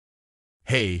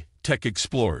Hey, Tech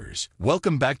Explorers!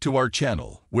 Welcome back to our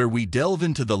channel, where we delve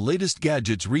into the latest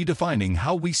gadgets redefining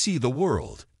how we see the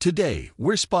world. Today,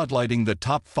 we're spotlighting the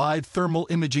top 5 thermal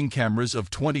imaging cameras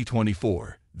of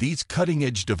 2024. These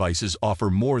cutting-edge devices offer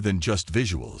more than just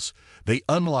visuals. They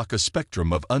unlock a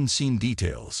spectrum of unseen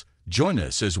details. Join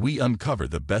us as we uncover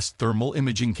the best thermal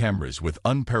imaging cameras with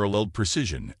unparalleled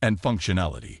precision and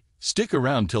functionality. Stick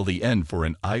around till the end for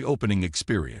an eye-opening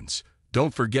experience.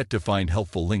 Don't forget to find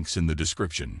helpful links in the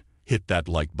description. Hit that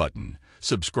like button,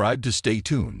 subscribe to stay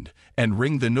tuned, and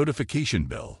ring the notification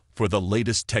bell for the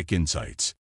latest tech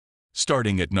insights.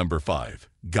 Starting at number 5,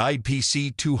 Guide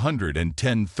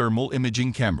PC210 Thermal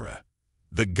Imaging Camera.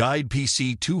 The Guide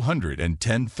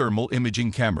PC210 Thermal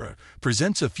Imaging Camera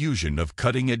presents a fusion of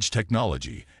cutting-edge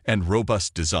technology and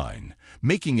robust design,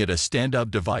 making it a standout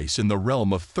device in the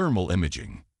realm of thermal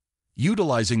imaging.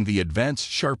 Utilizing the advanced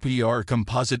Sharp-ER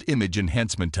composite image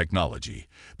enhancement technology,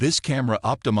 this camera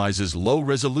optimizes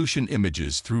low-resolution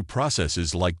images through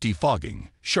processes like defogging,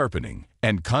 sharpening,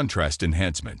 and contrast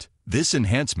enhancement. This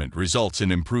enhancement results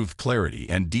in improved clarity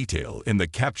and detail in the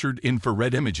captured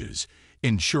infrared images,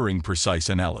 ensuring precise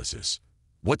analysis.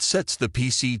 What sets the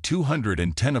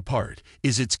PC210 apart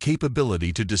is its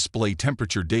capability to display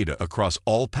temperature data across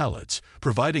all palettes,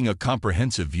 providing a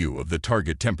comprehensive view of the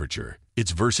target temperature.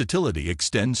 Its versatility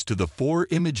extends to the 4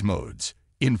 image modes: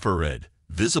 infrared,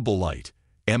 visible light,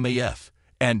 MAF,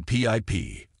 and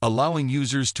PIP, allowing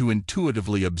users to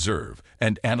intuitively observe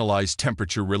and analyze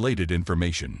temperature-related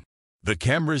information. The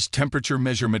camera's temperature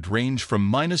measurement range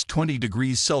from -20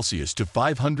 degrees Celsius to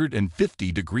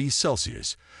 550 degrees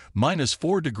Celsius,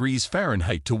 -4 degrees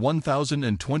Fahrenheit to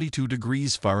 1022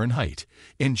 degrees Fahrenheit,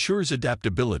 ensures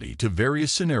adaptability to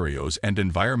various scenarios and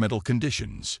environmental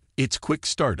conditions. Its quick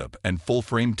startup and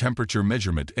full-frame temperature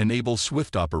measurement enable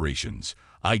swift operations,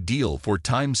 ideal for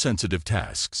time-sensitive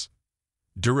tasks.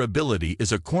 Durability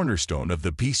is a cornerstone of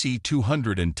the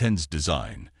PC210's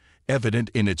design, evident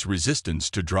in its resistance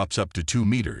to drops up to 2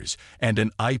 meters and an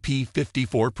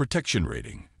IP54 protection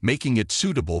rating, making it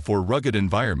suitable for rugged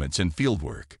environments and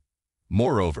fieldwork.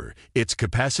 Moreover, its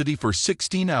capacity for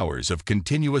 16 hours of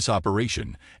continuous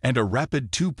operation and a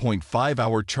rapid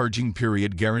 2.5-hour charging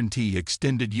period guarantee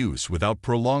extended use without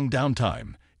prolonged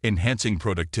downtime, enhancing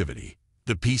productivity.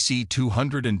 The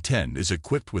PC210 is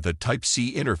equipped with a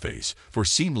Type-C interface for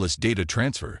seamless data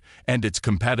transfer, and its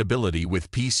compatibility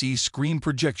with PC screen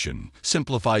projection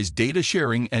simplifies data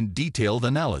sharing and detailed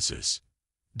analysis.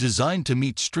 Designed to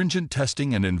meet stringent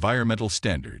testing and environmental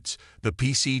standards, the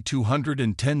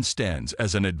PC210 stands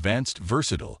as an advanced,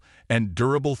 versatile, and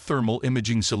durable thermal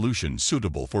imaging solution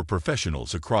suitable for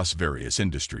professionals across various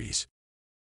industries.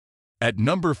 At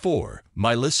number 4,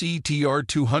 Mattress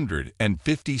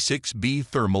TR256B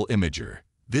Thermal Imager.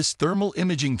 This thermal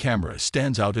imaging camera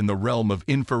stands out in the realm of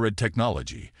infrared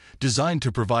technology, designed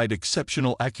to provide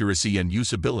exceptional accuracy and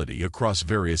usability across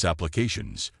various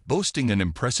applications. Boasting an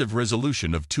impressive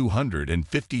resolution of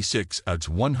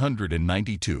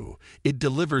 256x192, it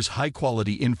delivers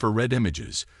high-quality infrared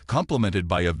images, complemented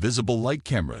by a visible light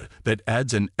camera that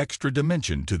adds an extra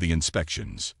dimension to the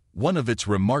inspections. One of its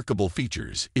remarkable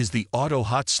features is the auto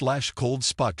hot/cold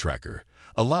spot tracker,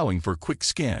 allowing for quick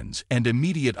scans and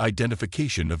immediate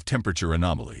identification of temperature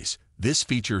anomalies. This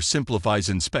feature simplifies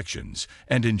inspections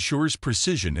and ensures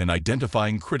precision in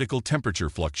identifying critical temperature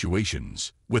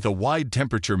fluctuations. With a wide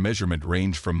temperature measurement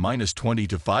range from -20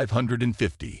 to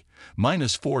 550,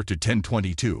 -4 to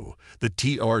 1022, the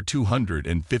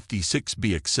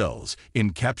TR256B excels in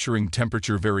capturing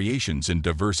temperature variations in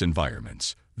diverse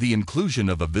environments. The inclusion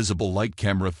of a visible light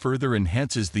camera further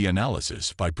enhances the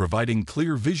analysis by providing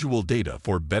clear visual data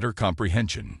for better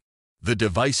comprehension. The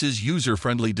device's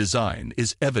user-friendly design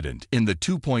is evident in the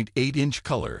 2.8-inch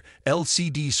color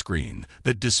LCD screen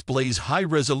that displays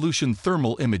high-resolution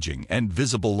thermal imaging and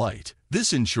visible light.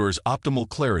 This ensures optimal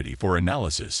clarity for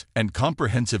analysis and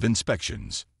comprehensive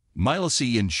inspections. Mattress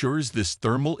ensures this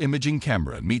thermal imaging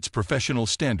camera meets professional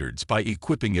standards by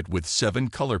equipping it with 7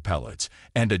 color palettes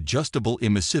and adjustable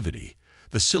emissivity,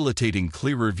 facilitating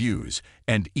clearer views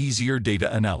and easier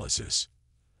data analysis.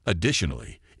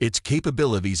 Additionally, its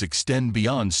capabilities extend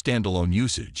beyond standalone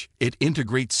usage. It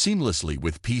integrates seamlessly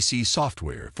with PC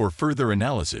software for further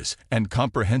analysis and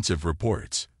comprehensive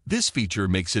reports. This feature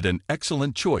makes it an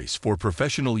excellent choice for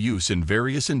professional use in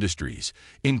various industries,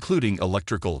 including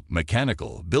electrical,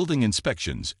 mechanical, building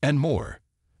inspections, and more.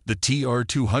 The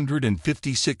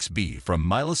TR256B from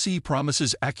Mattress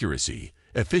promises accuracy,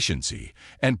 efficiency,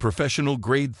 and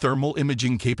professional-grade thermal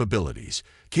imaging capabilities,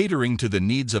 catering to the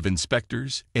needs of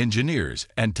inspectors, engineers,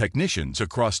 and technicians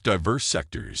across diverse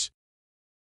sectors.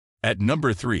 At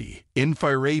number 3,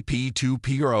 Infrared P2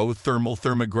 Pro Thermal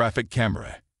Thermographic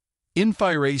Camera.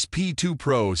 Infrared's P2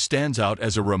 Pro stands out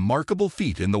as a remarkable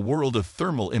feat in the world of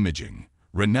thermal imaging,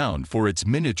 renowned for its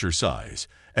miniature size,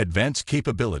 advanced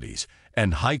capabilities,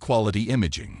 and high-quality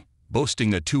imaging.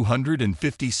 Boasting a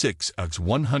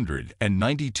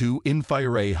 256x192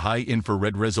 infrared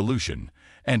high-infrared resolution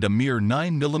and a mere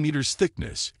 9 mm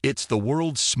thickness, it's the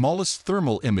world's smallest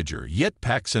thermal imager, yet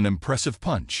packs an impressive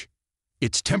punch.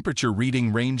 Its temperature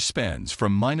reading range spans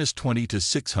from -20 to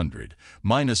 600,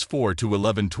 -4 to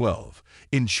 1112,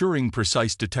 ensuring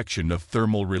precise detection of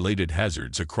thermal-related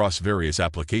hazards across various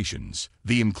applications.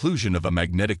 The inclusion of a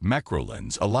magnetic macro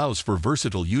lens allows for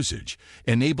versatile usage,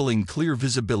 enabling clear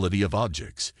visibility of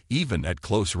objects, even at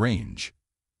close range.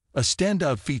 A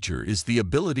standout feature is the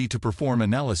ability to perform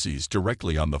analyses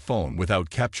directly on the phone without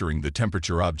capturing the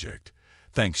temperature object,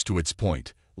 thanks to its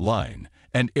point, line,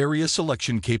 and area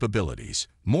selection capabilities.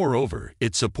 Moreover,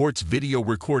 it supports video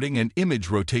recording and image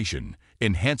rotation,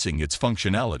 enhancing its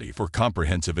functionality for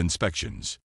comprehensive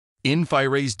inspections.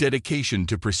 Infrared's dedication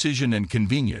to precision and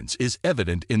convenience is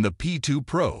evident in the P2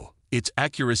 Pro. Its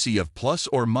accuracy of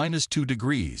 ±2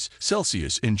 degrees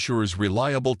Celsius ensures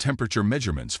reliable temperature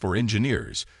measurements for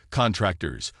engineers,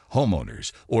 contractors,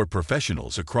 homeowners, or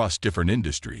professionals across different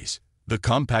industries. The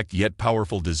compact yet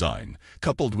powerful design,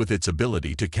 coupled with its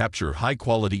ability to capture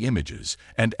high-quality images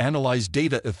and analyze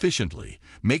data efficiently,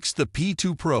 makes the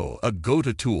P2 Pro a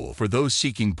go-to tool for those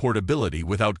seeking portability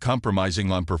without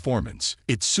compromising on performance.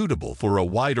 It's suitable for a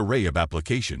wide array of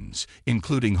applications,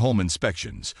 including home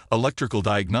inspections, electrical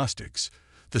diagnostics,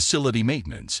 facility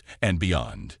maintenance, and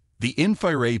beyond. The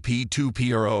Infrared P2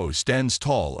 Pro stands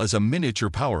tall as a miniature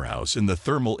powerhouse in the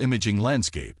thermal imaging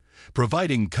landscape,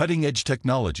 providing cutting-edge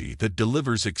technology that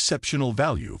delivers exceptional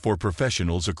value for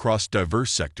professionals across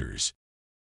diverse sectors.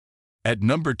 At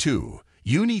number 2,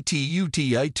 UniT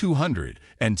UTI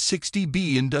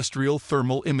 260B Industrial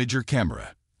Thermal Imager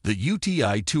Camera. The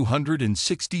UTI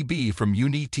 260B from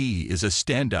UniT is a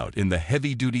standout in the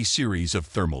heavy-duty series of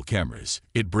thermal cameras.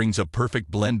 It brings a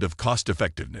perfect blend of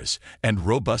cost-effectiveness and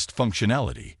robust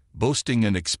functionality, boasting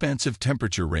an expansive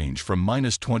temperature range from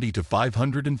 -20 to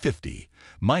 550,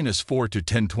 -4 to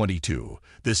 1022.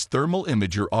 This thermal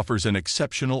imager offers an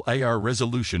exceptional AR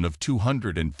resolution of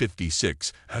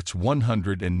 256 x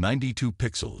 192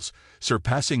 pixels,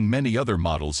 surpassing many other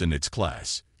models in its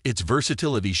class. Its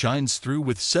versatility shines through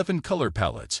with 7 color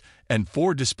palettes and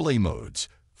 4 display modes: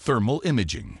 thermal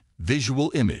imaging,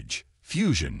 visual image,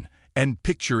 fusion, and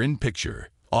picture-in-picture,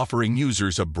 offering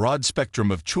users a broad spectrum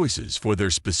of choices for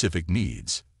their specific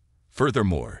needs.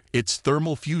 Furthermore, its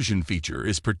thermal fusion feature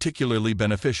is particularly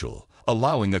beneficial,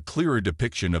 allowing a clearer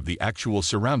depiction of the actual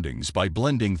surroundings by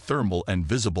blending thermal and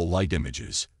visible light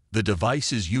images. The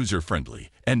device is user-friendly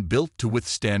and built to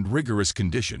withstand rigorous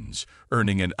conditions,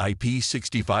 earning an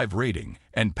IP65 rating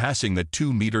and passing the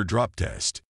 2-meter drop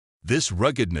test. This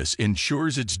ruggedness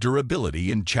ensures its durability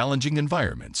in challenging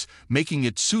environments, making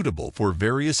it suitable for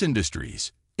various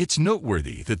industries. It's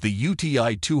noteworthy that the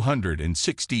UTI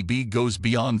 260B goes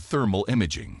beyond thermal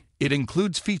imaging. It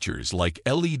includes features like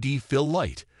LED fill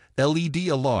light, LED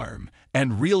alarm,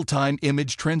 and real-time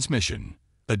image transmission.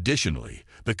 Additionally,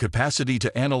 the capacity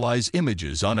to analyze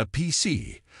images on a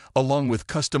PC, along with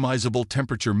customizable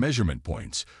temperature measurement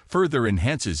points, further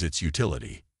enhances its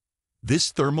utility.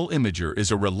 This thermal imager is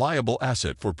a reliable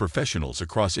asset for professionals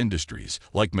across industries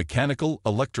like mechanical,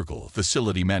 electrical,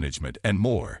 facility management, and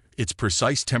more. Its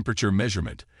precise temperature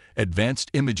measurement,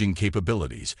 advanced imaging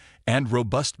capabilities, and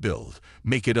robust build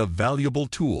make it a valuable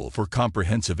tool for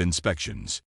comprehensive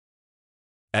inspections.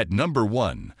 At number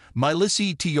 1,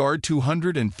 Mylissi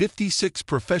TR256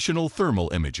 Professional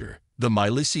Thermal Imager. The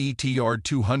Mylissi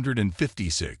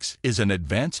TR256 is an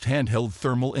advanced handheld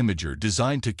thermal imager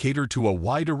designed to cater to a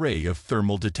wide array of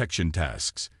thermal detection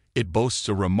tasks. It boasts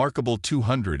a remarkable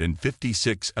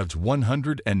 256 x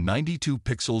 192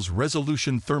 pixels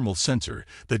resolution thermal sensor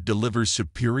that delivers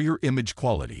superior image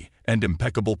quality and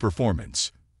impeccable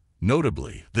performance.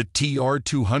 Notably, the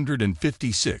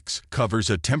TR256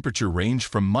 covers a temperature range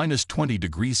from -20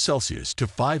 degrees Celsius to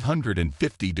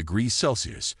 550 degrees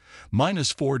Celsius,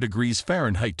 -4 degrees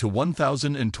Fahrenheit to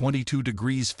 1022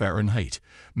 degrees Fahrenheit,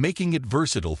 making it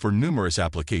versatile for numerous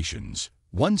applications.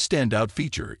 One standout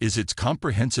feature is its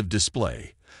comprehensive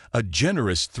display, a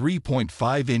generous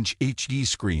 3.5-inch HD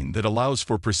screen that allows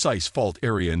for precise fault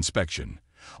area inspection,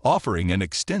 offering an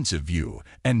extensive view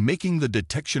and making the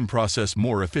detection process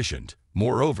more efficient.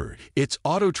 Moreover, its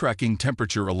auto-tracking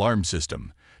temperature alarm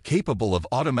system, capable of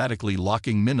automatically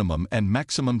locking minimum and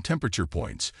maximum temperature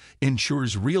points,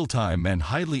 ensures real-time and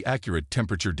highly accurate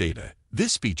temperature data.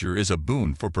 This feature is a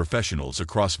boon for professionals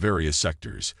across various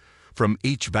sectors, from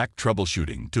HVAC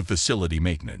troubleshooting to facility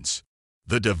maintenance.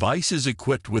 The device is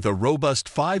equipped with a robust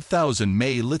 5000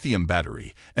 mAh lithium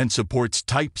battery and supports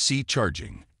Type-C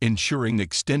charging, ensuring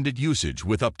extended usage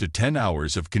with up to 10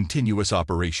 hours of continuous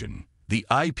operation. The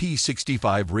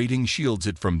IP65 rating shields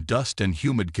it from dust and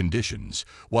humid conditions,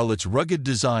 while its rugged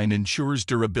design ensures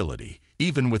durability,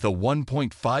 even with a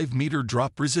 1.5-meter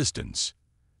drop resistance.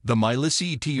 The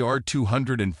Milis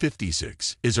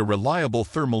ETR256 is a reliable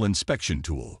thermal inspection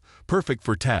tool, perfect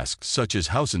for tasks such as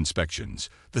house inspections,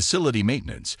 facility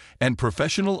maintenance, and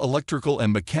professional electrical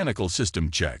and mechanical system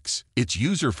checks. Its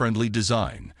user-friendly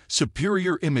design,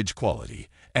 superior image quality,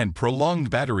 and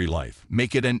prolonged battery life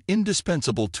make it an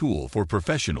indispensable tool for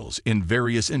professionals in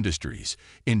various industries,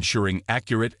 ensuring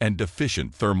accurate and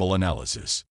efficient thermal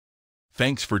analysis.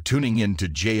 Thanks for tuning in to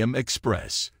JM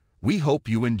Express. We hope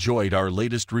you enjoyed our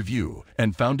latest review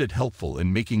and found it helpful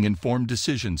in making informed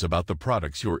decisions about the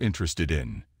products you're interested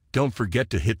in. Don't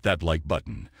forget to hit that like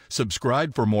button,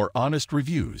 subscribe for more honest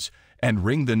reviews, and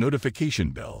ring the notification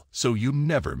bell so you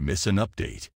never miss an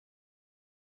update.